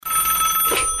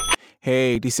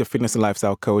Hey, this is your fitness and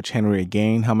lifestyle coach, Henry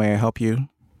again. How may I help you?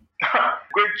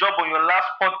 Great job on your last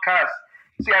podcast.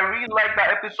 See, I really like that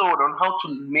episode on how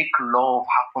to make love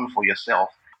happen for yourself.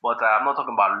 But I'm not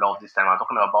talking about love this time. I'm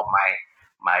talking about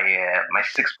my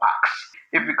six packs.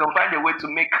 If you can find a way to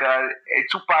make a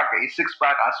two pack, a six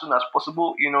pack as soon as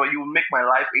possible, you will make my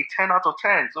life a 10 out of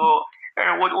 10. So,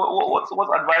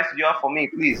 what advice do you have for me,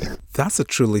 please? That's a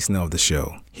true listener of the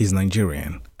show. He's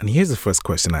Nigerian. And here's the first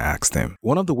question I asked him.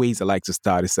 One of the ways I like to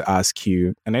start is to ask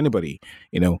you and anybody,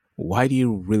 why do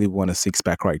you really want a six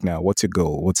pack right now? What's your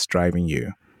goal? What's driving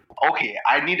you? Okay,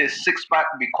 I need a six pack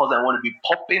because I want to be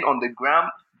popping on the gram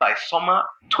by summer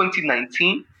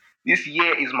 2019. This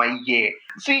year is my year.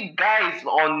 See guys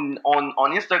on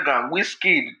Instagram,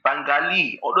 Wizkid,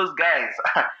 Bangali, all those guys.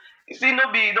 You see,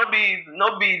 no be, they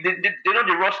know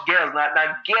they rush girls.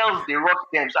 Now girls, they rush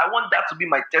them. So I want that to be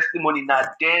my testimony. Now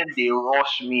then they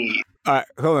rush me. All right,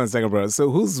 hold on a second, bro. So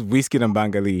who's Wizkid and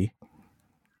Bangali?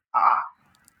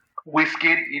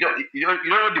 Wizkid, you don't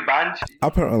know the band?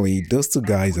 Apparently, those two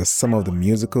guys are some of the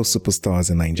musical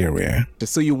superstars in Nigeria.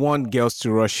 So you want girls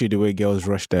to rush you the way girls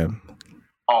rush them?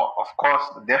 Oh, of course,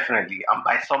 definitely. And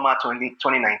by summer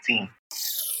 2019.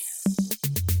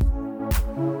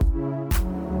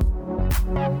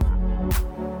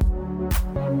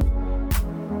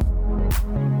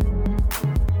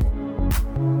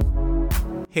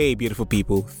 Hey, beautiful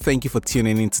people. Thank you for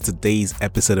tuning into today's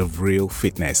episode of Real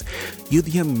Fitness. You'd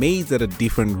be amazed at the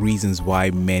different reasons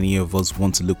why many of us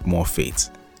want to look more fit.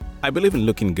 I believe in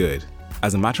looking good.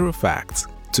 As a matter of fact,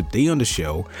 today on the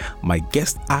show, my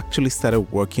guest actually started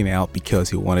working out because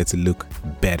he wanted to look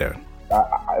better.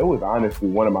 It was honestly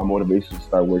one of my motivations to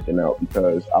start working out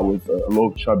because I was a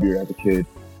little chubbier as a kid,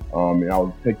 and I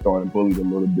was picked on and bullied a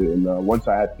little bit. And once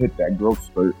I had hit that growth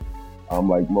spurt,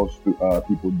 like most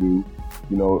people do,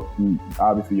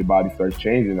 obviously your body starts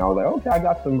changing. I was like, okay, I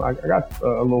got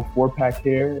a little 4-pack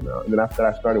here. And then after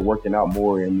that, I started working out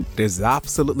more. And there's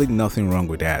absolutely nothing wrong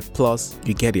with that. Plus,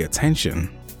 you get the attention.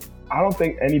 I don't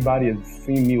think anybody has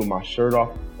seen me with my shirt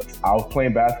off. I was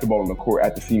playing basketball on the court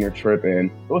at the senior trip, and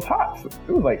it was hot.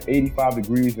 It was like 85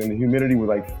 degrees, and the humidity was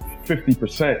like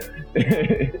 50%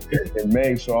 in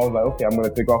May. So I was like, okay, I'm going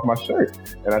to take off my shirt.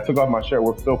 And I took off my shirt.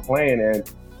 We're still playing, and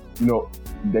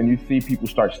then you see people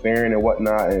start staring and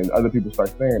whatnot, and other people start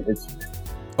staring.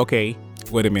 Okay,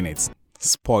 wait a minute.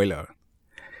 Spoiler.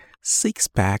 Six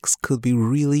packs could be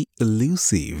really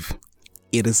elusive.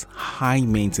 It is high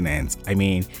maintenance. I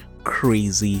mean,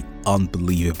 crazy,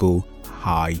 unbelievable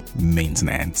high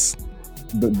maintenance.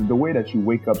 The way that you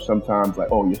wake up sometimes, like,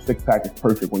 oh, your six pack is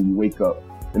perfect when you wake up.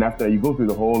 And after you go through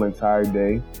the whole entire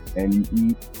day and you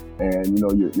eat, and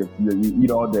you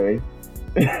eat all day.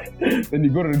 Then you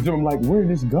go to the gym, I'm like, where did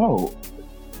this go?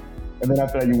 And then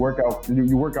after that, you work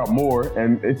out more,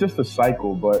 and it's just a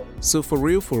cycle. But so for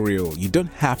real, you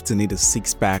don't have to need a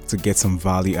six-pack to get some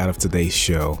value out of today's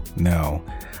show. No,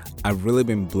 I've really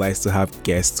been blessed to have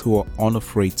guests who are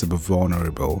unafraid to be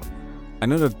vulnerable. I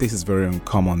know that this is very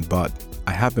uncommon, but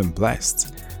I have been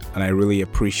blessed, and I really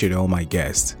appreciate all my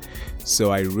guests.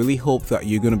 So I really hope that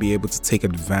you're going to be able to take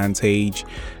advantage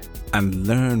and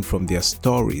learn from their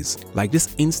stories, like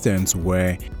this instance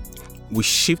where we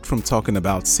shift from talking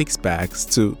about six packs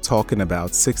to talking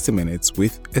about 60 minutes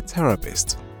with a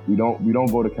therapist. We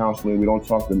don't go to counseling. We don't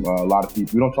talk to a lot of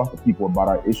people. We don't talk to people about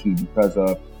our issues because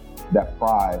of that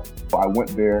pride. So I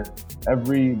went there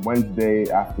every Wednesday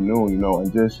afternoon,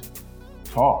 and just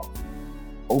talked,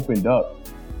 opened up.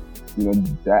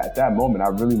 At that moment, I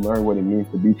really learned what it means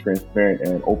to be transparent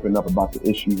and open up about the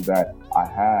issues that I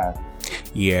have.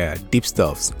 Yeah, deep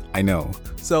stuffs, I know.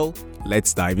 So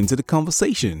let's dive into the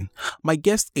conversation. My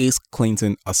guest is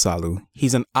Clinton Asalu.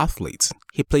 He's an athlete.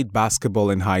 He played basketball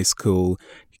in high school,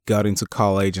 he got into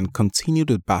college and continued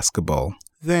with basketball.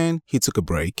 Then he took a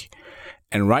break.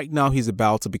 And right now he's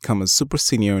about to become a super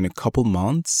senior in a couple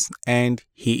months, and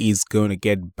he is going to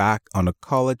get back on a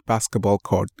college basketball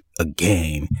court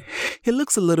again. He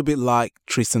looks a little bit like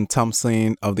Tristan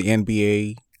Thompson of the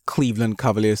NBA Cleveland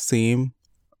Cavaliers team.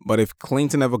 But if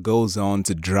Clinton ever goes on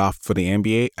to draft for the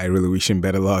NBA, I really wish him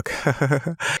better luck.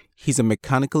 He's a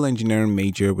mechanical engineering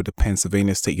major with the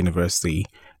Pennsylvania State University.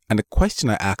 And the question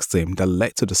I asked him that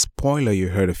led to the spoiler you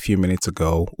heard a few minutes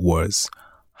ago was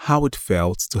how it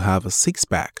felt to have a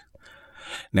six-pack.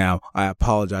 Now, I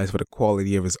apologize for the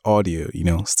quality of his audio,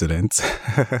 students.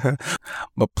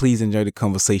 But please enjoy the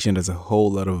conversation. There's a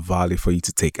whole lot of value for you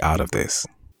to take out of this.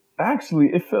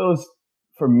 Actually,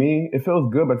 for me, it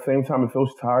feels good, but at the same time, it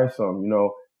feels tiresome.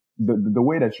 The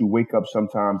way that you wake up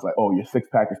sometimes, like, oh, your six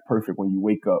pack is perfect when you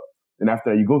wake up. And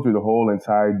after that, you go through the whole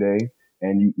entire day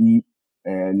and you eat,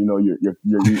 and you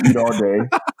eat all day.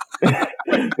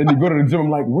 Then you go to the gym. I'm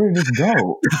like, where did this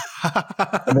go?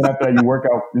 And then after that, you work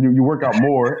out. You work out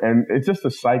more, and it's just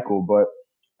a cycle. But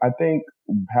I think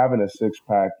having a six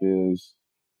pack is.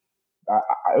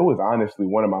 It was honestly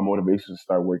one of my motivations to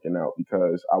start working out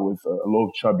because I was a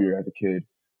little chubbier as a kid,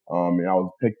 and I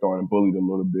was picked on and bullied a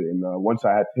little bit. And once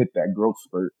I had hit that growth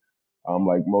spurt,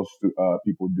 like most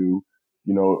people do,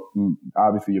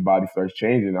 obviously your body starts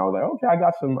changing. I was like, okay, I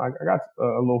got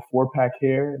a little 4-pack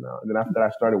here. And then after that,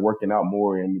 I started working out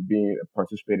more and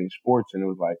participating in sports. And it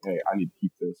was like, hey, I need to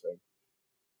keep this.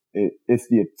 And it's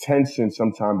the attention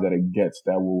sometimes that it gets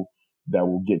that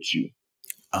will get you.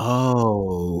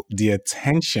 Oh, the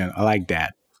attention. I like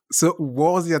that. So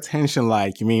what was the attention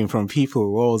like? You mean from people?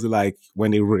 What was it like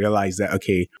when they realized that,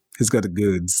 okay, he's got the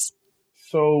goods?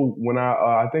 So when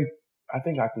I think I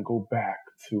can go back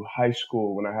to high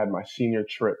school when I had my senior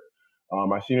trip.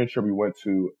 My senior trip, we went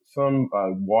to some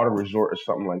water resort or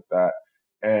something like that.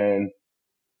 And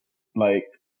like,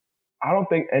 I don't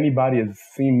think anybody has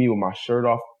seen me with my shirt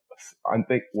off. I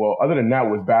think, well, other than that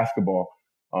was basketball.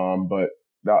 But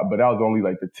that was only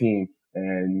like the team.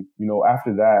 And,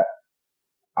 after that,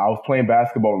 I was playing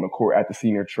basketball on the court at the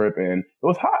senior trip and it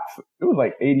was hot. It was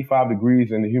like 85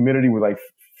 degrees and the humidity was like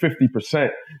 50%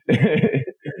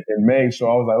 in May. So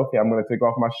I was like, okay, I'm going to take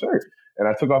off my shirt. And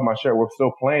I took off my shirt. We're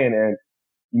still playing. And,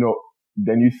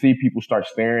 then you see people start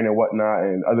staring and whatnot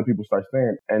and other people start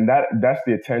staring. And that's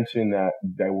the attention that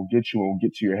will get you and will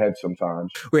get to your head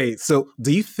sometimes. Wait, so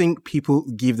do you think people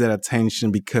give that attention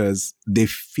because they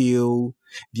feel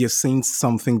they're seeing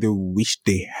something they wish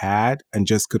they had and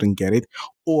just couldn't get it?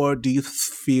 Or do you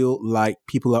feel like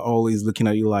people are always looking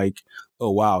at you like,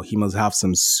 oh, wow, he must have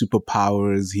some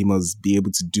superpowers. He must be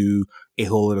able to do a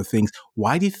whole lot of things.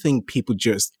 Why do you think people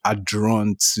just are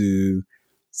drawn to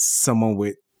someone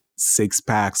with six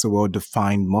packs or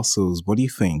well-defined muscles? What do you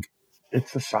think?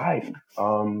 It's society.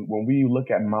 When we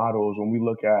look at models, when we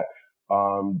look at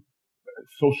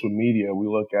social media, we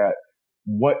look at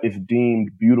what is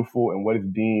deemed beautiful and what is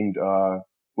deemed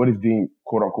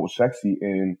quote unquote sexy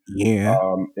in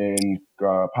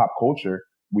pop culture.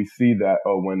 We see that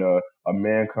when a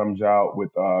man comes out with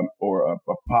or a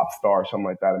pop star or something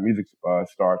like that, a music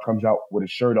star comes out with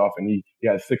his shirt off and he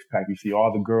has a 6-pack, you see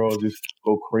all the girls just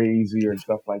go crazy and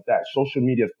stuff like that. Social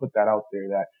media has put that out there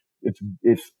that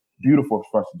it's beautiful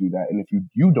for us to do that. And if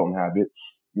you don't have it,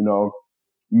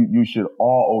 you should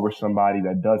awe over somebody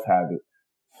that does have it.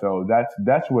 So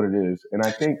that's what it is. And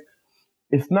I think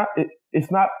it's not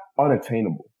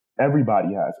unattainable.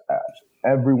 Everybody has abs.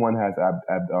 Everyone has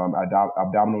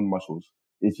abdominal muscles.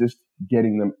 It's just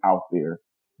getting them out there.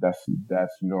 That's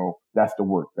the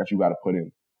work that you got to put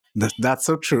in. That's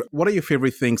so true. What are your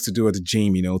favorite things to do at the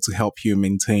gym, to help you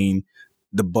maintain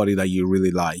the body that you really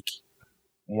like?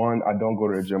 One, I don't go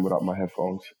to the gym without my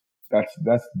headphones. That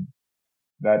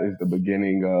is the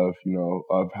beginning of,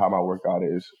 of how my workout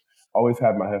is. Always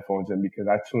have my headphones in because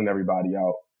I tune everybody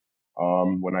out.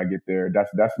 When I get there,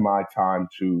 that's my time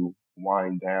to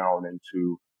wind down and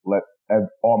to let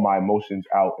all my emotions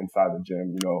out inside the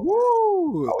gym.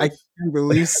 Woo! I can't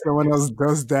believe someone else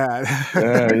does that.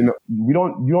 Yeah, you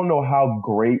don't know how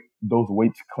great those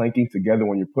weights clanking together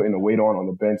when you're putting a weight on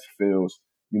the bench feels.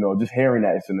 Just hearing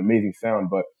that, it's an amazing sound.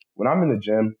 But when I'm in the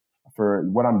gym, for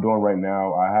what I'm doing right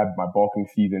now, I have my bulking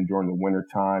season during the winter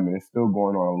time, and it's still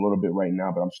going on a little bit right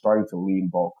now. But I'm starting to lean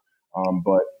bulk.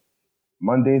 But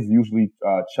Mondays usually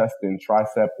chest and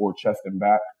tricep or chest and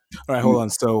back. All right, hold on.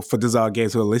 So for those our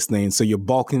guys who are listening, so your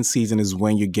bulking season is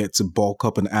when you get to bulk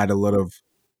up and add a lot of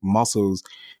muscles,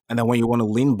 and then when you want to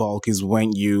lean bulk is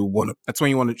when you want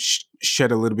to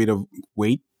shed a little bit of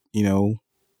weight,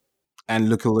 and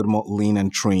look a little more lean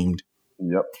and trimmed.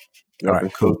 Yep. All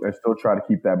right, cool. And still try to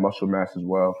keep that muscle mass as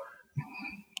well.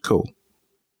 Cool.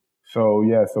 So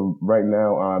right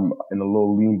now I'm in a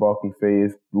little lean bulking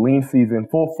phase. Lean season,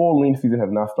 full lean season has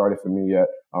not started for me yet.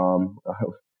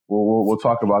 We'll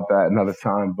talk about that another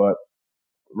time. But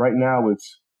right now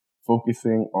it's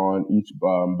focusing on each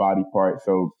body part.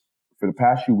 So for the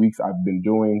past few weeks, I've been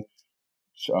doing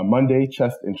Monday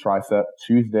chest and tricep,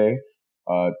 Tuesday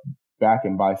back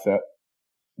and bicep,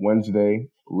 Wednesday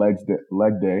leg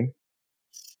day,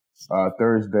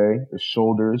 Thursday is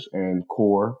shoulders and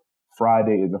core.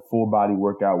 Friday is a full body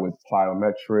workout with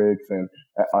plyometrics and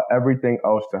everything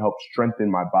else to help strengthen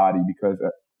my body because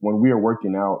when we are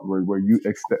working out,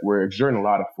 we're exerting a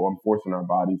lot of force in our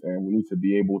bodies and we need to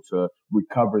be able to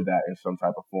recover that in some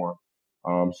type of form.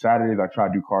 Saturdays, I try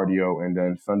to do cardio and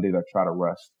then Sundays, I try to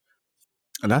rest.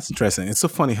 And that's interesting. It's so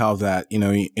funny how that,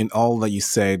 in all that you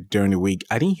said during the week,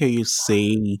 I didn't hear you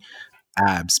say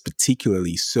abs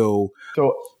particularly. So,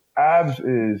 So abs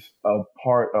is a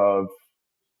part of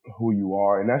who you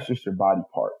are, and that's just your body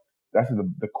part. That's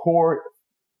the core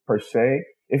per se.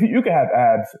 If you can have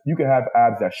abs, you can have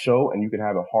abs that show, and you can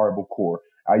have a horrible core.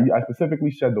 I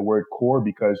specifically said the word core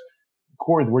because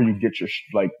core is where you get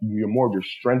your more of your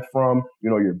strength from.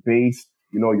 Your base.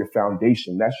 Your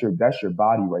foundation. That's your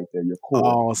body right there. Your core.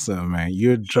 awesome, man.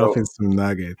 You're So dropping some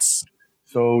nuggets.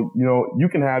 so you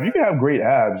can have great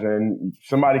abs, and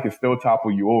somebody can still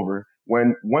topple you over.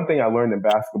 When one thing I learned in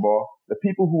basketball, the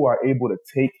people who are able to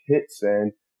take hits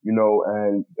and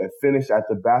finish at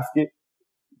the basket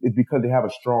is because they have a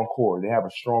strong core. They have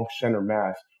a strong center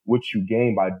mass, which you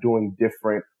gain by doing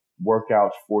different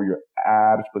workouts for your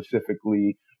abs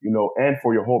specifically, and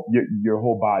for your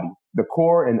whole body. The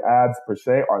core and abs per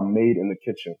se are made in the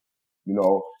kitchen.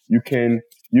 You can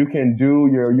do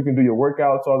your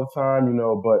workouts all the time,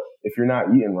 but if you're not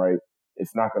eating right,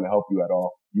 it's not going to help you at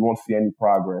all. You won't see any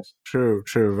progress. True,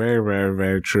 true. Very, very,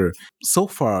 very true. So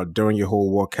far, during your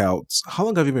whole workouts, how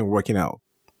long have you been working out?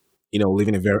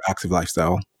 Living a very active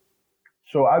lifestyle.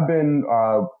 So I've been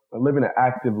living an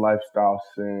active lifestyle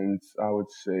since I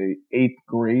would say eighth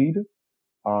grade.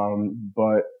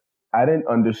 But I didn't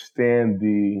understand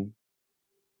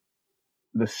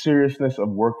the seriousness of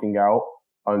working out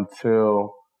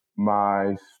until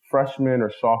my freshman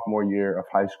or sophomore year of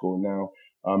high school. Now,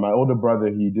 my older brother,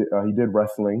 he did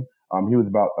wrestling. He was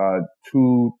about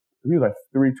he was like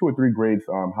two or three grades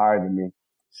higher than me.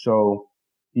 So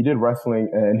he did wrestling,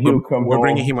 and he would come We're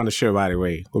bringing home. him on the show, by the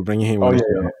way. We're bringing him Oh on yeah,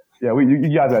 the yeah, show. yeah.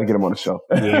 You guys gotta get him on the show.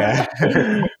 Yeah.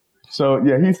 So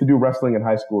yeah, he used to do wrestling in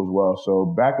high school as well.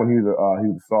 So back when he was a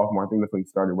sophomore, I think that's when he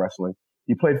started wrestling.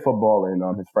 He played football in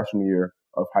his freshman year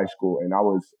of high school, and I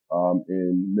was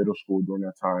in middle school during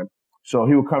that time. So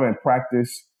he would come and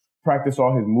practice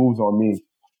all his moves on me,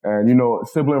 and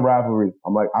sibling rivalry.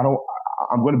 I'm like,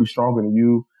 I'm going to be stronger than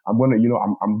you. I'm going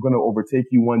to overtake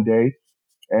you one day.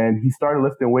 And he started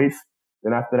lifting weights.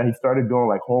 Then after that, he started doing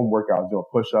like home workouts, doing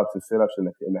push-ups and sit-ups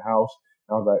in the house.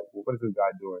 And I was like, well, what is this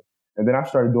guy doing? And then I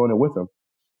started doing it with him.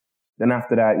 Then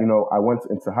after that, I went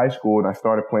into high school and I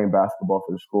started playing basketball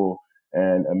for the school.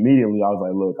 And immediately I was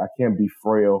like, look, I can't be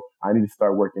frail. I need to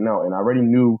start working out. And I already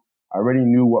knew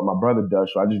what my brother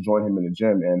does. So I just joined him in the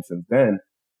gym. And since then,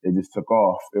 it just took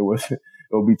off.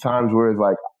 It'll be times where it's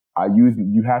like,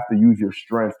 you have to use your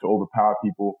strength to overpower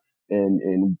people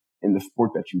in the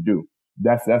sport that you do.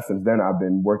 That's since then I've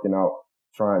been working out,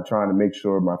 trying to make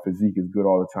sure my physique is good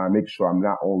all the time, making sure I'm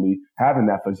not only having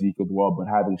that physique as well, but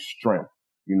having strength.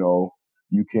 You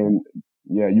can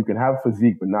have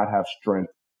physique, but not have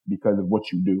strength because of what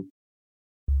you do.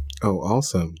 Oh,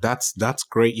 awesome. That's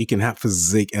great. You can have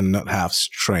physique and not have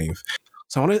strength.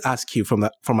 So I want to ask you from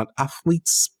an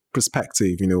athlete's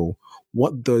perspective,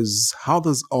 how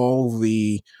does all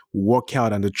the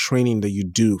workout and the training that you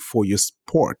do for your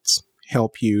sports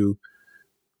help you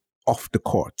off the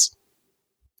court?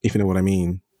 If you know what I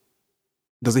mean.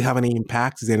 Does it have any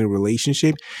impact? Is there any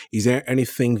relationship? Is there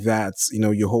anything that's,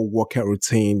 your whole workout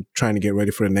routine, trying to get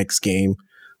ready for the next game,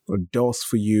 or does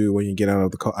for you when you get out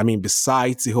of the court? I mean,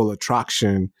 besides the whole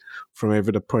attraction from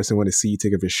every other person when they see you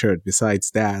take off your shirt,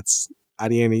 besides that, are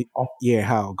there any? Yeah,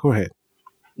 how? Go ahead.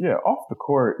 Yeah, off the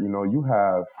court, you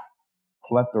have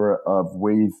plethora of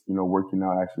ways, working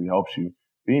out actually helps you.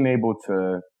 Being able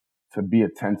to be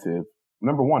attentive.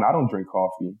 Number one, I don't drink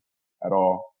coffee at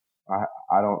all.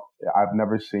 I've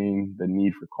never seen the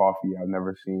need for coffee. I've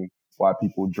never seen why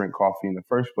people drink coffee in the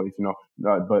first place,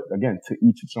 but again, to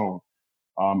each its own.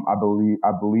 I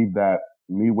believe that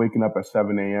me waking up at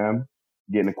 7 a.m.,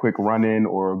 getting a quick run in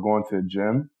or going to the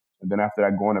gym, and then after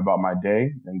that going about my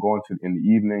day and going to in the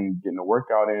evening, getting a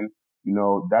workout in,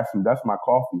 that's my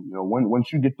coffee.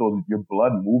 Once you get your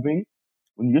blood moving,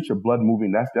 when you get your blood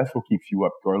moving, that's what keeps you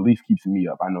up, or at least keeps me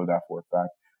up. I know that for a fact.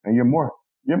 And you're more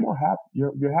happy.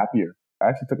 You're happier. I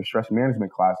actually took a stress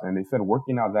management class, and they said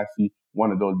working out is actually one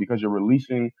of those because you're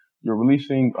releasing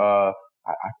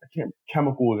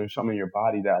chemicals or something in your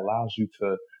body that allows you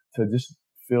to just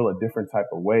feel a different type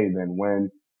of way than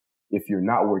if you're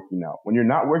not working out. When you're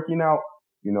not working out,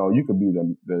 you could be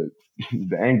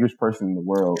the angriest person in the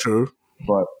world. True.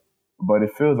 But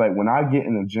it feels like when I get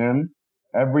in the gym,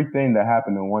 everything that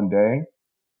happened in one day,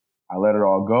 I let it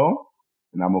all go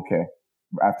and I'm okay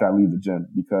after I leave the gym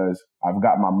because I've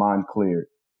got my mind cleared.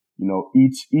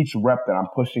 Each rep that I'm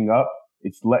pushing up,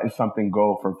 it's letting something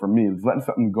go for me. It's letting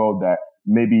something go that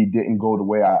maybe didn't go the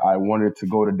way I wanted it to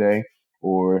go today,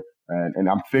 and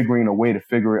I'm figuring a way to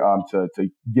figure it to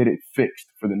get it fixed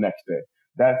for the next day.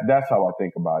 That's how I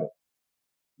think about it.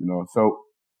 So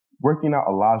working out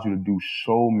allows you to do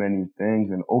so many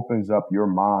things and opens up your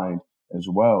mind as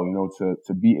well,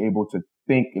 to be able to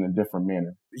think in a different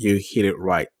manner. You hit it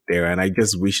right there. And I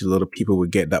just wish a lot of people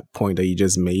would get that point that you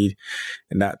just made.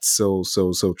 And that's so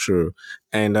true.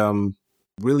 And,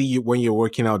 really, when you're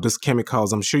working out, those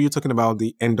chemicals, I'm sure you're talking about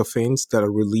the endorphins that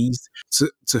are released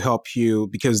to help you,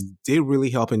 because they really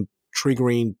help in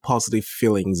triggering positive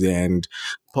feelings and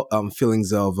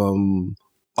feelings of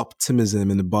optimism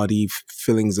in the body,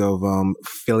 feelings of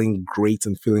feeling great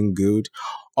and feeling good.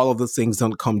 All of those things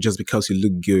don't come just because you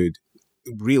look good.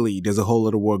 Really, there's a whole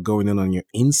lot of work going on your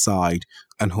inside,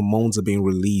 and hormones are being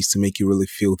released to make you really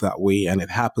feel that way. And it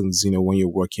happens, when you're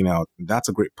working out. That's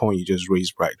a great point you just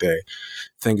raised right there.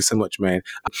 Thank you so much, man.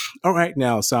 All right,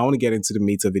 now, so I want to get into the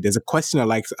meat of it. There's a question I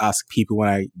like to ask people when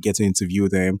I get to interview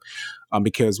them,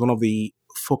 because one of the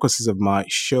focuses of my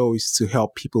show is to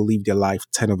help people live their life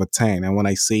 10 over 10. And when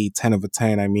I say 10 over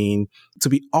 10, I mean to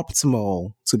be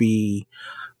optimal, to be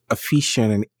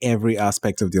efficient in every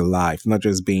aspect of their life, not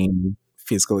just being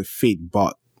physically fit,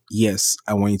 but yes,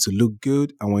 I want you to look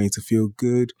good. I want you to feel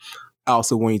good. I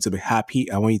also want you to be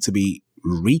happy. I want you to be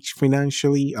rich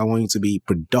financially. I want you to be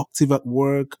productive at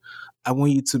work. I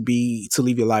want you to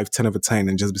live your life 10 over 10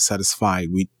 and just be satisfied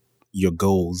with your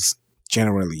goals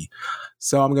generally.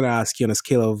 So I'm going to ask you on a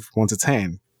scale of 1 to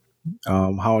 10,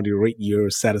 how do you rate your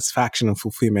satisfaction and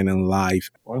fulfillment in life?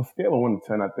 On a scale of 1 to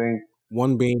 10, I think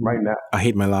 1 being right now, I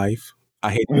hate my life. I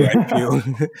hate the way I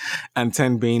feel. And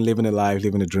 10 being living a life,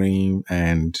 living a dream,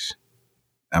 and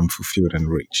I'm fulfilled and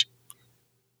rich.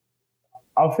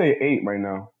 I'll say 8 right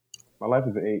now. My life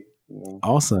is an 8.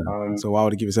 Awesome. So why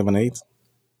would you give yourself an 8?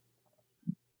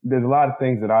 There's a lot of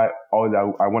things that I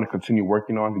want to continue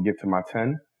working on to get to my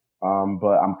 10.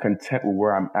 But I'm content with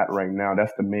where I'm at right now.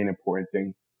 That's the main important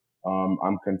thing.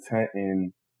 I'm content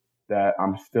in that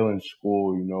I'm still in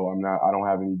school. I don't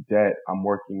have any debt. I'm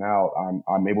working out.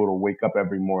 I'm able to wake up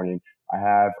every morning. I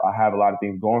have a lot of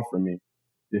things going for me.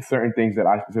 There's certain things that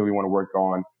I specifically want to work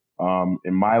on,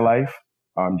 in my life,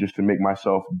 just to make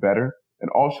myself better. And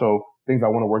also things I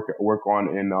want to work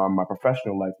on in, my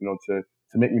professional life, to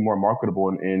make me more marketable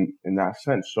in that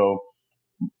sense. So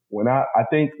I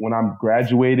think when I'm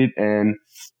graduated and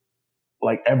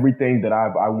like everything that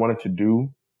I wanted to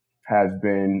do has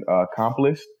been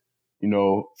accomplished,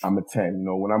 I'm a 10.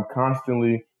 When I'm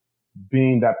constantly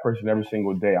being that person every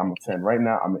single day, I'm a 10. Right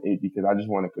now, I'm an 8 because I just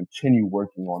want to continue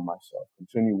working on myself,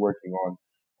 continue working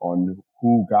on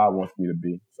who God wants me to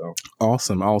be. So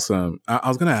awesome. I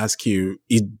was going to ask you,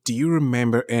 do you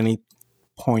remember any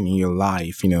point in your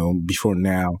life, before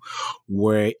now,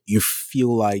 where you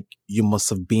feel like you must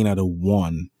have been at a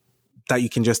 1 that you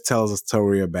can just tell us a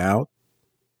story about?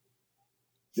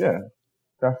 Yeah,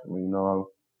 definitely.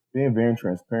 Being very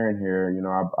transparent here,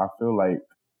 I feel like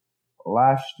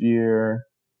last year,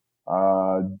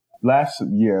 during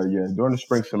the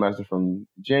spring semester from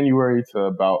January to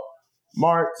about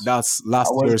March. That's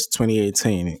last year's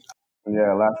 2018.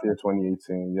 Yeah, last year,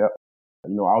 2018. Yep. I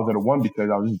was at a 1 because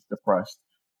I was just depressed.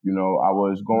 I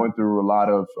was going through a lot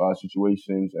of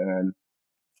situations, and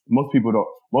most people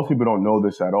don't know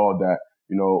this at all, that,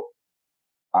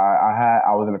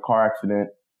 I was in a car accident.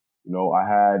 I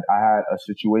had a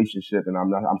situationship, and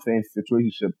I'm saying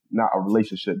situationship, not a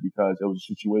relationship, because it was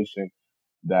a situation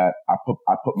that I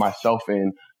put myself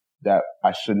in that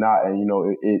I should not. And,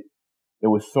 it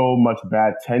was so much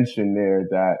bad tension there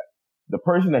that the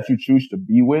person that you choose to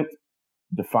be with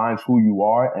defines who you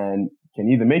are and can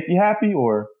either make you happy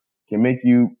or can make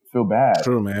you feel bad.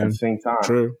 True, man. At the same time.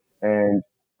 True. And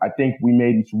I think we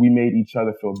made each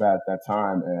other feel bad at that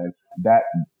time, and that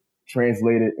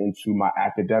translated into my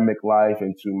academic life,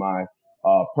 into my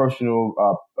personal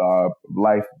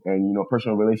life, and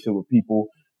personal relationship with people.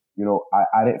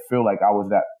 I didn't feel like I was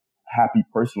that happy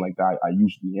person like that I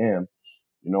usually am.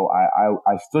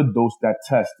 I stood that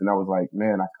test, and I was like,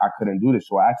 man, I couldn't do this.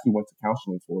 So I actually went to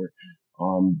counseling for it.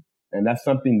 And that's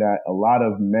something that a lot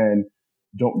of men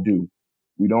don't do.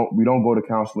 We don't go to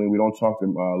counseling. We don't talk to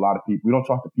a lot of people. We don't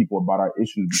talk to people about our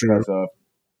issues because of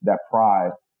that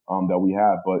pride that we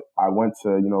have. But I went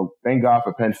to, thank God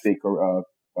for Penn State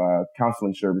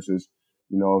counseling services.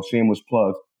 Shameless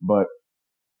plug, but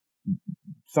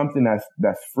something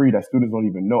that's free that students don't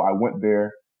even know. I went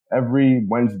there every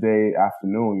Wednesday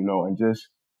afternoon, and just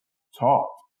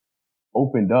talked,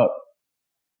 opened up.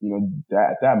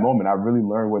 At that moment, I really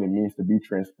learned what it means to be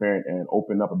transparent and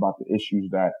open up about the issues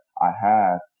that I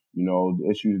have, the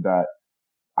issues that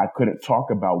I couldn't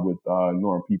talk about with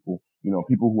normal people,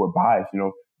 people who are biased.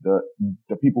 The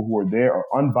the people who are there are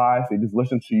unbiased. They just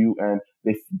listen to you, and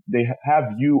they have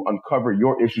you uncover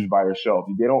your issues by yourself.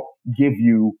 They don't give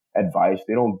you advice.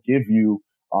 They don't give you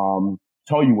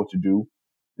tell you what to do.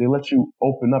 They let you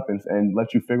open up and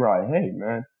let you figure out, hey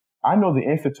man, I know the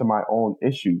answer to my own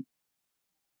issue.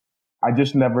 I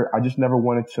just never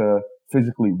wanted to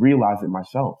physically realize it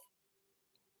myself.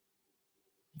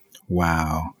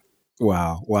 Wow.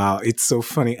 Wow. Wow. It's so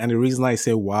funny. And the reason I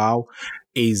say wow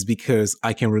is because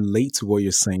I can relate to what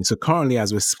you're saying. So currently,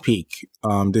 as we speak,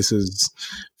 this is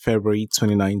February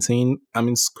 2019. I'm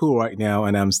in school right now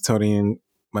and I'm studying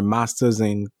my master's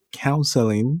in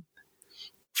counseling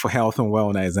for health and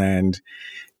wellness. And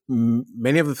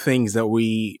many of the things that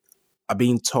we are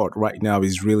being taught right now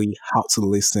is really how to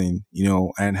listen,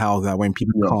 and how that when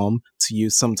people Yes. come to you,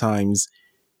 sometimes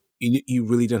you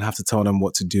really don't have to tell them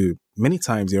what to do. Many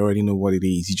times they already know what it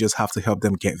is. You just have to help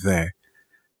them get there.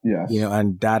 Yes.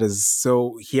 And that is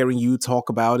so, hearing you talk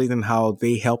about it and how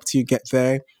they helped you get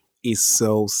there is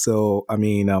so,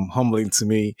 humbling to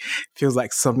me. Feels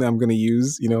like something I'm going to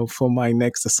use, for my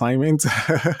next assignment.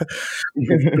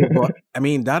 But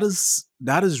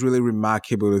that is really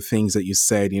remarkable, the things that you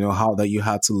said, how that you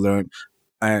had to learn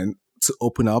and to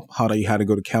open up, how that you had to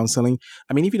go to counseling.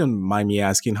 If you don't mind me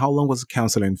asking, how long was the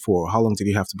counseling for? How long did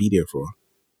you have to be there for?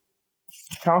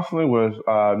 Counseling was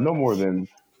no more than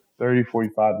 30,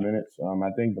 45 minutes.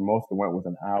 I think the most it went was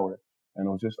an hour, and it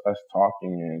was just us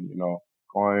talking and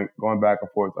going back and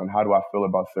forth on how do I feel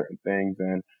about certain things,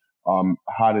 and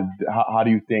how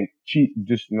do you think she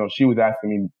was asking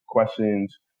me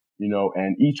questions,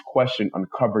 and each question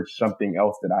uncovered something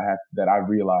else that I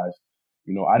realized.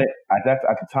 I didn't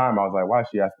at the time I was like, why is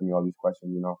she asking me all these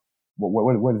questions?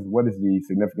 What is the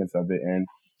significance of it? And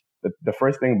the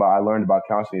first thing I learned about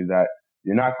counseling is that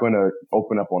you're not going to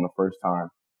open up on the first time.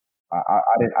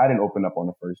 I didn't open up on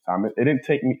the first time. It didn't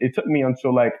take me. It took me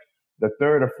until like the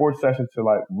third or fourth session to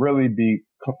like really be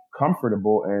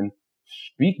comfortable and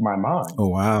speak my mind. Oh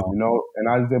wow! And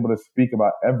I was able to speak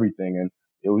about everything, and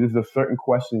it was just a certain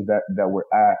questions that were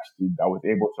asked that was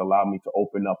able to allow me to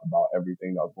open up about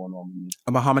everything that was going on with me.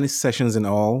 About how many sessions in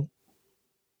all?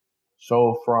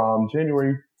 So from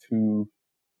January to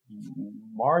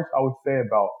March, I would say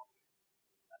about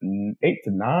 8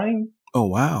 to 9. Oh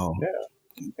wow!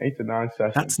 Yeah, 8 to 9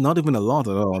 sessions. That's not even a lot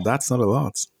at all. That's not a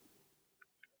lot.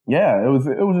 Yeah, it was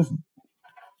just.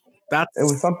 It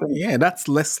was something. Yeah, that's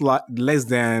less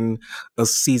than a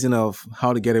season of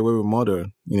How to Get Away with Murder.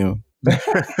 Yeah,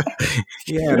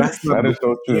 that's not. That is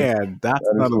so true. Yeah, that's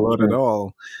not a lot at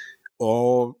all.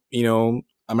 Or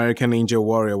American Ninja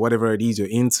Warrior, whatever it is you're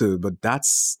into, but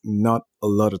that's not a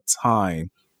lot of time.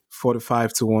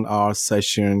 45 to 1 hour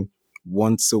session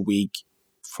once a week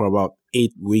for about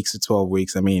 8 weeks to 12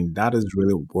 weeks. That is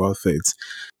really worth it.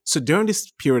 So during this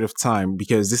period of time,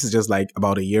 because this is just like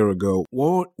about a year ago,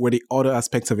 what were the other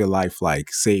aspects of your life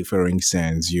like? Say, for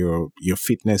instance, your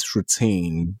fitness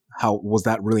routine. How was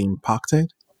that really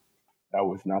impacted? That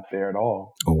was not there at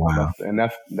all. Oh wow!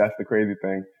 That's the crazy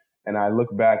thing. And I look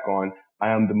back on,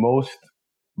 I am the most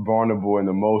vulnerable and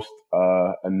the most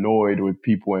annoyed with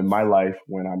people in my life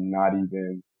when I'm not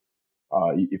even,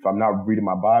 if I'm not reading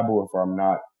my Bible or if I'm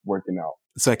not working out.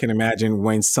 So I can imagine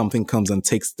when something comes and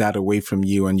takes that away from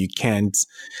you and you can't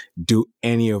do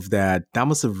any of that, that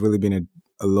must have really been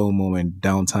a low moment,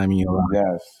 downtime in your life.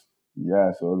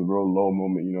 Yes. So it was a real low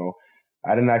moment,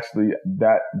 I didn't actually,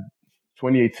 that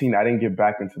 2018, I didn't get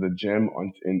back into the gym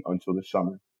until the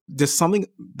summer. There's something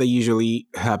that usually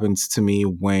happens to me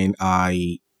when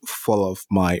I fall off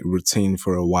my routine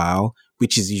for a while,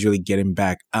 which is usually getting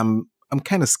back. I'm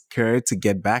kind of scared to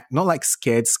get back. Not like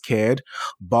scared,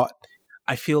 but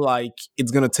I feel like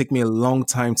it's going to take me a long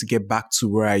time to get back to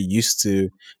where I used to.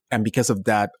 And because of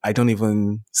that, I don't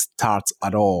even start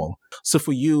at all. So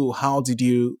for you, how did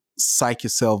you psych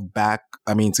yourself back?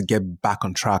 To get back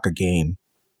on track again?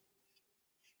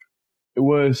 It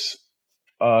was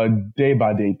a day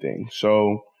by day thing.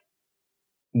 So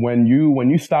when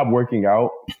you stop working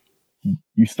out,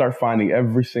 you start finding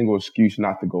every single excuse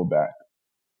not to go back.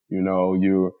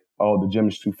 The gym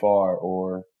is too far,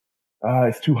 or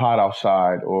it's too hot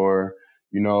outside, or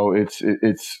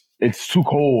it's too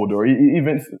cold, or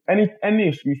even any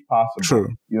excuse possible. True.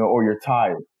 Or you're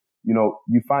tired.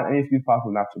 You find any excuse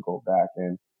possible not to go back,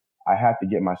 and I had to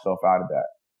get myself out of that.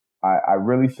 I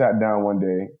really sat down one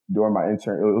day during my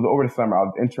intern. It was over the summer. I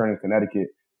was interning in Connecticut,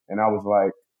 and I was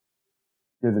like,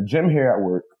 "There's a gym here at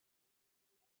work.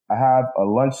 I have a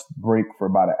lunch break for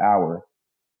about an hour.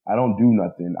 I don't do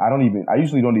nothing. I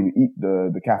usually don't even eat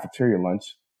the cafeteria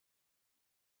lunch.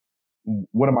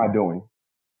 What am I doing?"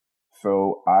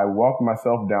 So I walked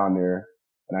myself down there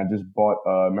and I just bought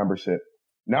a membership.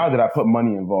 Now that I put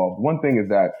money involved, one thing is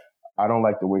that I don't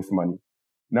like to waste money.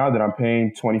 Now that I'm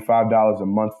paying $25 a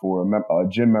month for a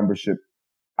gym membership,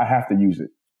 I have to use it.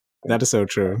 That is so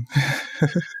true.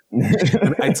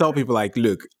 I tell people like,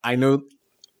 look, I know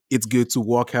it's good to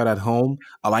work out at home.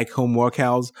 I like home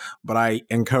workouts, but I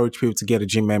encourage people to get a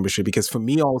gym membership because for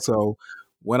me also,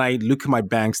 when I look at my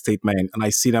bank statement and I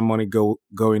see that money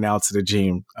going out to the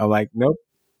gym, I'm like, nope,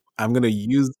 I'm going to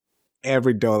use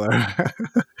every dollar.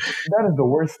 That is the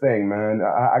worst thing, man.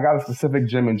 I got a specific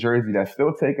gym in Jersey that's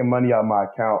still taking money out of my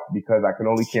account because I can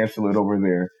only cancel it over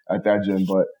there at that gym.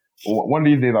 But one of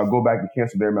these days I'll go back and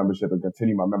cancel their membership and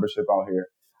continue my membership out here.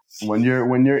 When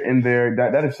you're in there,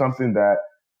 that is something that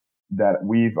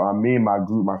we've me and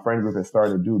my friend group has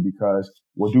started to do because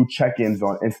we'll do check-ins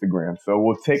on Instagram. So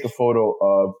we'll take a photo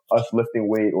of us lifting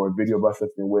weight or a video of us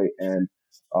lifting weight and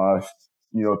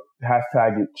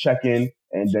hashtag it check-in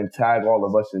and then tag all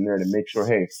of us in there to make sure,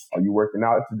 hey, are you working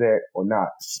out today or not?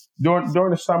 During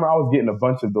the summer, I was getting a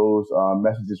bunch of those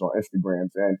messages on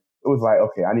Instagrams, and it was like,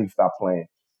 okay, I need to stop playing.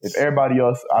 If everybody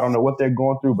else, I don't know what they're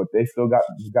going through, but they still got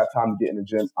time to get in the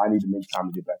gym, I need to make time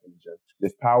to get back in the gym.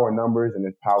 There's power in numbers and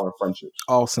there's power in friendships.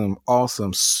 Awesome.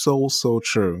 So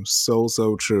true.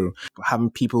 So true. Having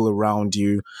people around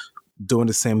you doing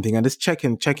the same thing. And this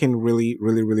check-in really,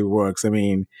 really, really works. I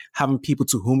mean, having people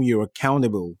to whom you're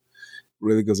accountable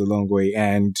really goes a long way.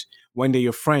 And when they're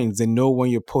your friends, they know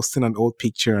when you're posting an old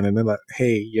picture and they're like,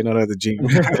 hey, you're not at the gym.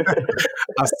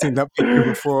 I've seen that picture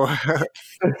before.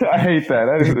 I hate that.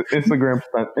 That is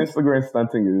Instagram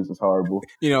stunting is horrible.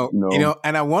 You know,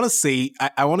 and I want to say,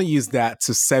 I want to use that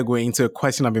to segue into a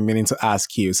question I've been meaning to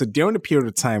ask you. So during the period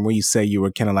of time when you say you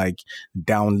were kind of like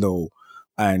down low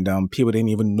and people didn't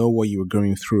even know what you were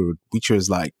going through, which was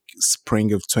like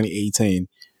spring of 2018,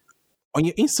 on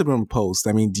your Instagram post,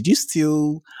 I mean, you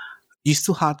still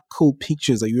had cool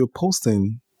pictures that you were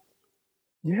posting?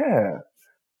 Yeah.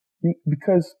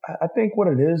 Because I think what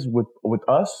it is with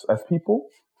us as people,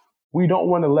 we don't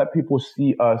want to let people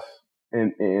see us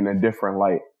in a different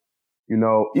light. You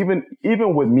know, even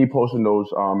with me posting those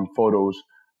photos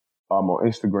on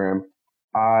Instagram,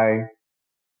 I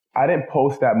didn't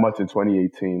post that much in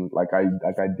 2018 like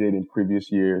I did in previous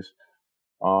years.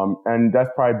 And that's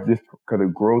probably just because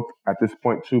of growth at this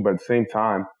point too. But at the same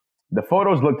time, the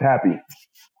photos looked happy.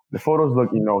 The photos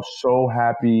looked, so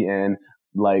happy. And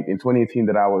like in 2018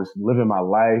 that I was living my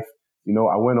life.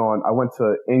 I went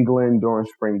to England during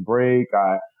spring break.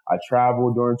 I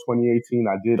traveled during 2018.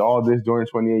 I did all this during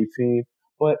 2018.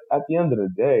 But at the end of the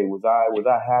day, was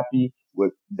I happy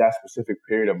with that specific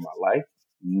period of my life?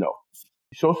 No.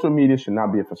 Social media should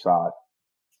not be a facade.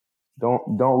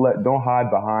 Don't hide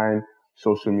behind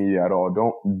social media at all.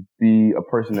 Don't be a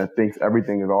person that thinks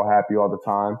everything is all happy all the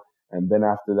time. And then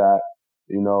after that,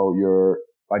 you're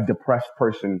a depressed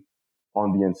person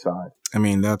on the inside. I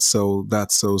mean, that's so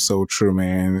true,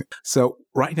 man. So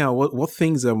right now, what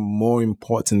things are more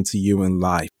important to you in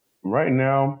life? Right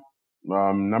now,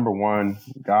 number one,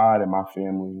 God and my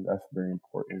family. That's very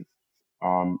important.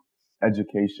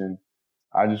 Education.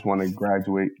 I just want to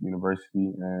graduate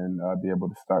university and be able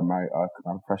to start my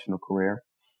professional career.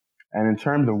 And in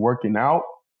terms of working out,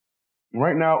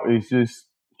 right now it's just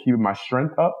keeping my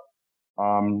strength up.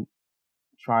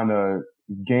 Trying to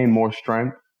gain more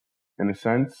strength in a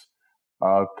sense.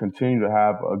 Continue to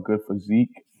have a good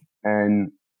physique,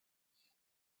 and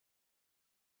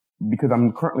because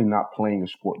I'm currently not playing a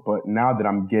sport, but now that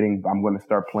I'm going to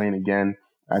start playing again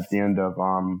at the end of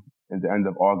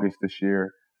August this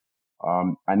year.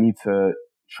 I need to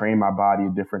train my body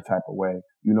a different type of way.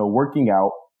 Working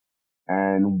out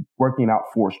and working out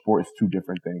for a sport is two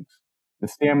different things. The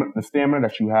stamina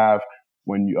that you have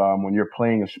when you're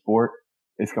playing a sport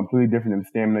is completely different than the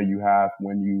stamina you have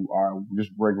when you are just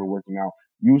regular working out.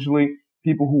 Usually,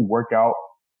 people who work out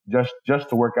just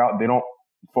to work out, they don't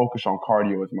focus on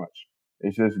cardio as much.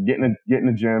 It's just get in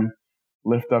the gym,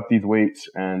 lift up these weights,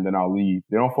 and then I'll leave.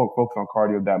 They don't focus on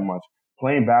cardio that much.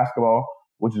 Playing basketball,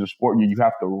 which is a sport you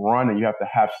have to run and you have to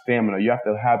have stamina. You have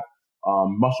to have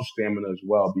muscle stamina as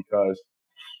well, because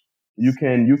you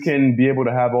can be able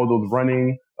to have all those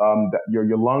running. That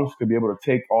your lungs could be able to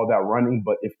take all that running,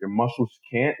 but if your muscles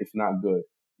can't, it's not good.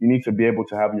 You need to be able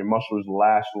to have your muscles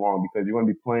last long, because you're going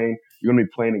to be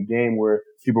playing a game where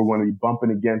people are going to be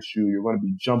bumping against you. You're going to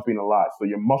be jumping a lot, so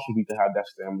your muscles need to have that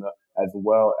stamina as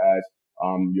well as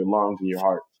your lungs and your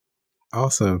heart.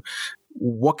 Awesome.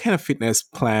 What kind of fitness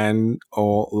plan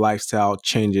or lifestyle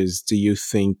changes do you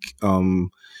think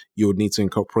you would need to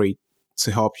incorporate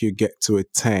to help you get to a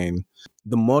 10?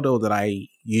 The model that I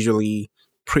usually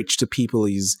preach to people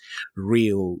is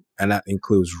real, and that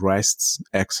includes rest,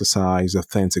 exercise,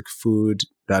 authentic food.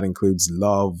 That includes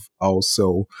love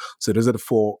also. So those are the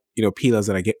four, pillars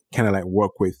that I get kind of like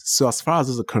work with. So as far as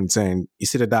those are concerned, you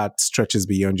see that stretches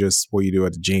beyond just what you do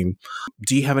at the gym.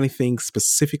 Do you have anything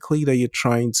specifically that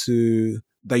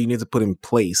that you need to put in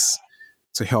place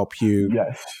to help you?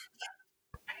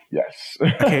 Yes.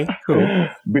 Okay, cool.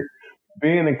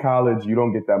 Being in college, you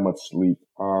don't get that much sleep.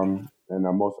 And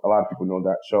a lot of people know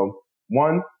that. So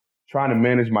one, trying to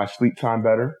manage my sleep time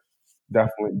better.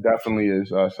 Definitely is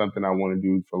something I want to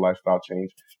do for lifestyle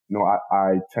change.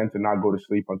 I tend to not go to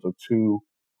sleep until 2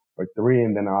 or 3,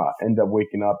 and then I'll end up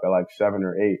waking up at like 7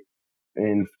 or 8.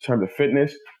 In terms of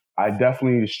fitness, I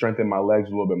definitely need to strengthen my legs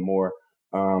a little bit more.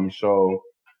 So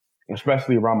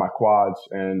especially around my quads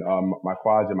and my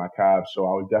calves. So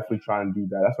I would definitely try and do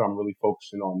that. That's what I'm really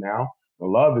focusing on now. The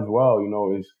love as well,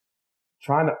 is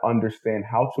trying to understand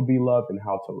how to be loved and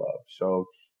how to love. So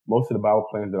most of the Bible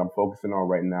plans that I'm focusing on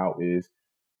right now is,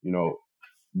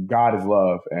 God is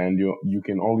love, and you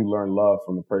can only learn love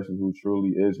from the person who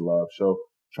truly is love. So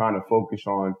trying to focus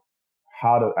on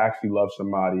how to actually love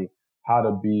somebody, how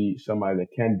to be somebody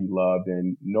that can be loved,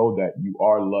 and know that you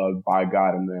are loved by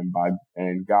God, and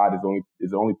God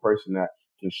is the only person that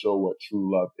can show what true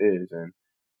love is, and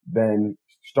then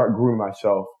start grooming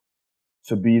myself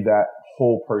to be that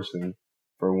whole person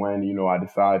for when I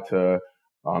decide to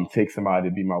take somebody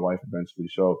to be my wife eventually.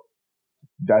 So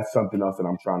that's something else that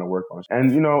I'm trying to work on.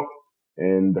 And,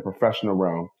 in the professional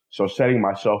realm, so setting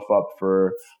myself up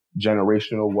for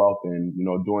generational wealth and,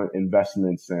 doing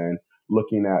investments and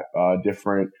looking at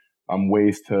different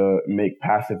ways to make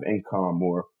passive income,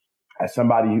 or as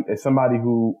somebody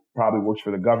who probably works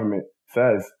for the government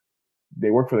says,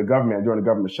 they work for the government during the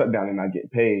government shutdown and not getting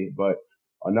paid. But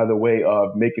another way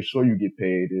of making sure you get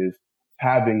paid is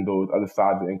having those other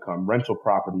sides of income, rental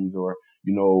properties, or,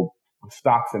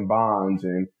 stocks and bonds,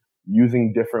 and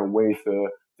using different ways to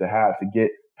get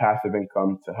passive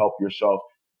income to help yourself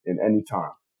in any time.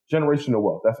 Generational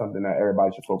wealth, that's something that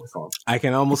everybody should focus on. I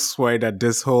can almost swear that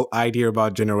this whole idea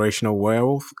about generational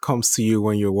wealth comes to you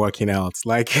when you're working out.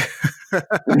 Like,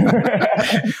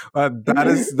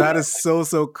 that is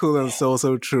so cool and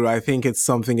so true. I think it's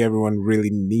something everyone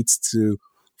really needs to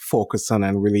focus on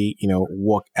and really,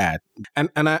 work at.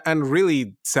 And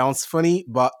really sounds funny,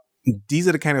 but these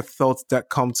are the kind of thoughts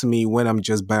that come to me when I'm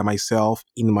just by myself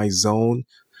in my zone.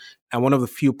 And one of the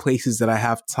few places that I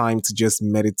have time to just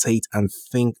meditate and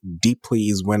think deeply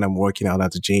is when I'm working out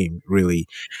at the gym, really.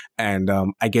 And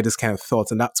I get this kind of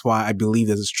thoughts. And that's why I believe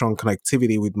there's a strong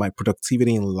connectivity with my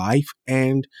productivity in life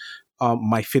and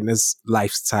my fitness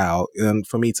lifestyle. And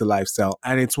for me, it's a lifestyle.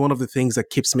 And it's one of the things that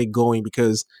keeps me going,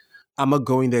 because I'm not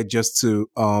going there just to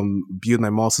build my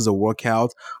muscles or work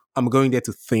out. I'm going there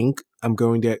to think. I'm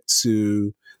going there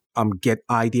to get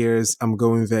ideas. I'm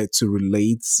going there to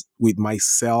relate with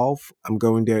myself. I'm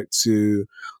going there to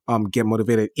get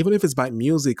motivated, even if it's by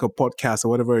music or podcast or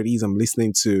whatever it is I'm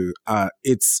listening to.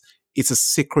 It's a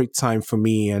secret time for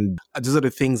me, and those are the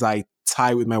things I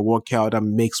tie with my workout that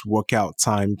makes workout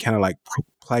time kind of like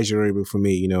pleasurable for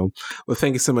me. Well,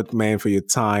 thank you so much, man, for your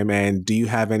time. And do you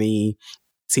have any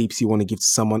tips you want to give to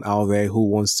someone out there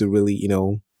who wants to really,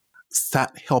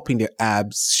 start helping their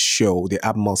ab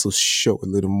muscles show a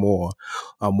little more?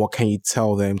 What can you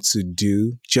tell them to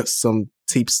do? Just some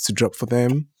tips to drop for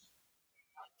them?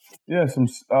 Yeah, some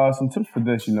tips for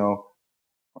this,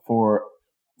 for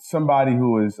somebody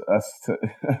who is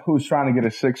who's trying to get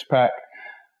a 6-pack,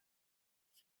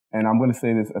 and I'm going to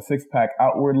say this, a 6-pack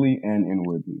outwardly and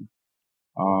inwardly.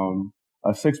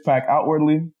 A 6-pack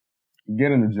outwardly,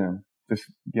 get in the gym. Just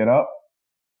get up,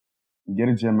 get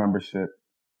a gym membership,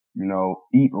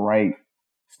 eat right,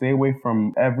 stay away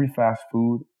from every fast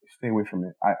food, stay away from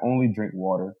it. I only drink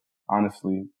water,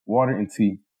 honestly, water and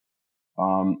tea.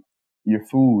 Your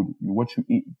food, what you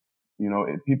eat,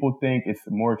 people think it's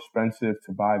more expensive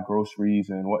to buy groceries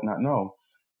and whatnot. No,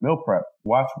 meal prep,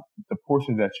 watch the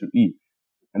portions that you eat.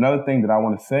 Another thing that I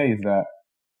want to say is that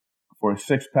for a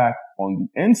 6-pack on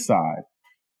the inside,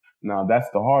 now that's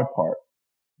the hard part.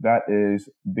 That is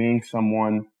being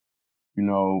someone,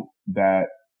 that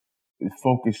is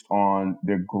focused on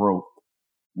their growth.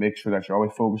 Make sure that you're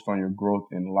always focused on your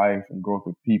growth in life and growth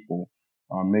with people.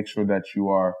 Make sure that you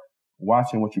are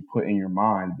watching what you put in your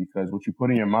mind, because what you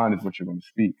put in your mind is what you're going to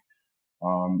speak.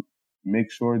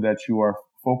 Make sure that you are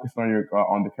focused on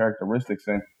on the characteristics,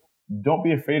 and don't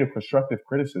be afraid of constructive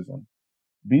criticism.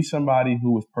 Be somebody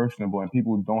who is personable and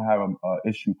people don't have an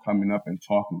issue coming up and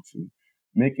talking to.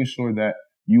 Making sure that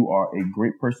you are a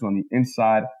great person on the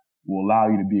inside will allow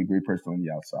you to be a great person on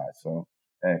the outside. So,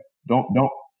 hey, don't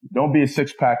Don't be a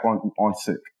six-pack on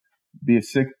sick. Be a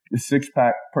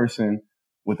six-pack person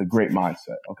with a great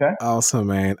mindset. Okay. Awesome,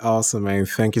 man. Awesome, man.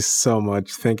 Thank you so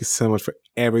much. Thank you so much for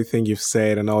everything you've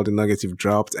said and all the nuggets you've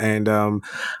dropped. And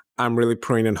I'm really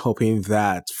praying and hoping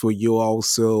that for you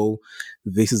also,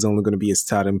 this is only going to be a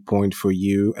starting point for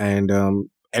you. And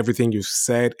everything you've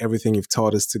said, everything you've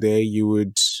taught us today, you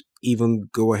would even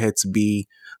go ahead to be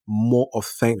more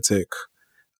authentic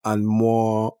and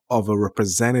more of a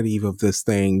representative of these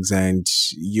things. And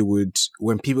you would,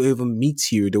 when people even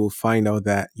meet you, they will find out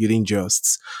that you didn't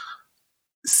just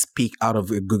speak out of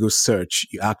a Google search.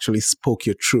 You actually spoke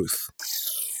your truth.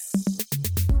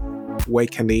 Where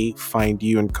can they find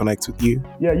you and connect with you?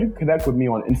 Yeah, you can connect with me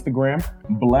on Instagram,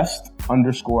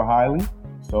 blessed_highly.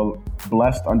 So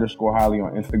blessed_highly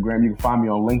on Instagram. You can find me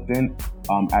on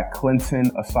LinkedIn at Clinton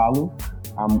Asalu.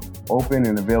 I'm open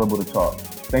and available to talk.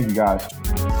 Thank you, guys.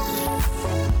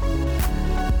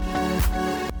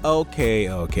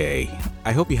 Okay.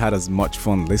 I hope you had as much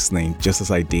fun listening just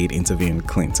as I did interviewing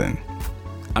Clinton.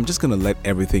 I'm just going to let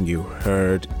everything you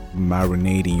heard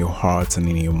marinate in your hearts and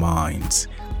in your minds.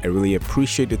 I really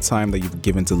appreciate the time that you've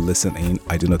given to listen in.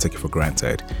 I do not take it for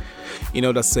granted. You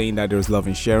know that saying that there's love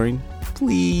in sharing?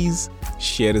 Please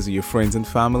share this with your friends and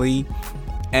family.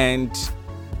 And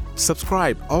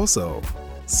subscribe also,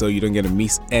 so you don't get to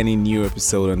miss any new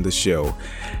episode on the show.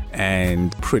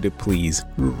 And pretty please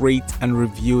rate and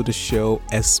review the show,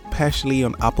 especially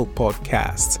on Apple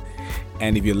Podcasts.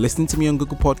 And if you're listening to me on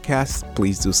Google Podcasts,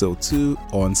 please do so too.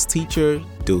 On Stitcher,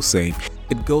 do same.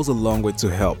 It goes a long way to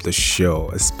help the show,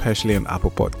 especially on Apple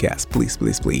Podcasts.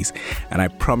 Please. And I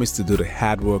promise to do the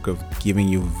hard work of giving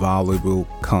you valuable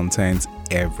content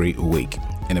every week.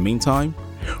 In the meantime,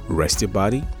 rest your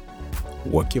body,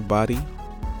 work your body,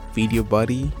 feed your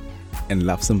body, and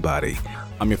love somebody.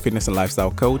 I'm your fitness and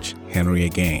lifestyle coach, Henry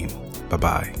again.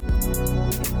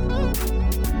 Bye-bye.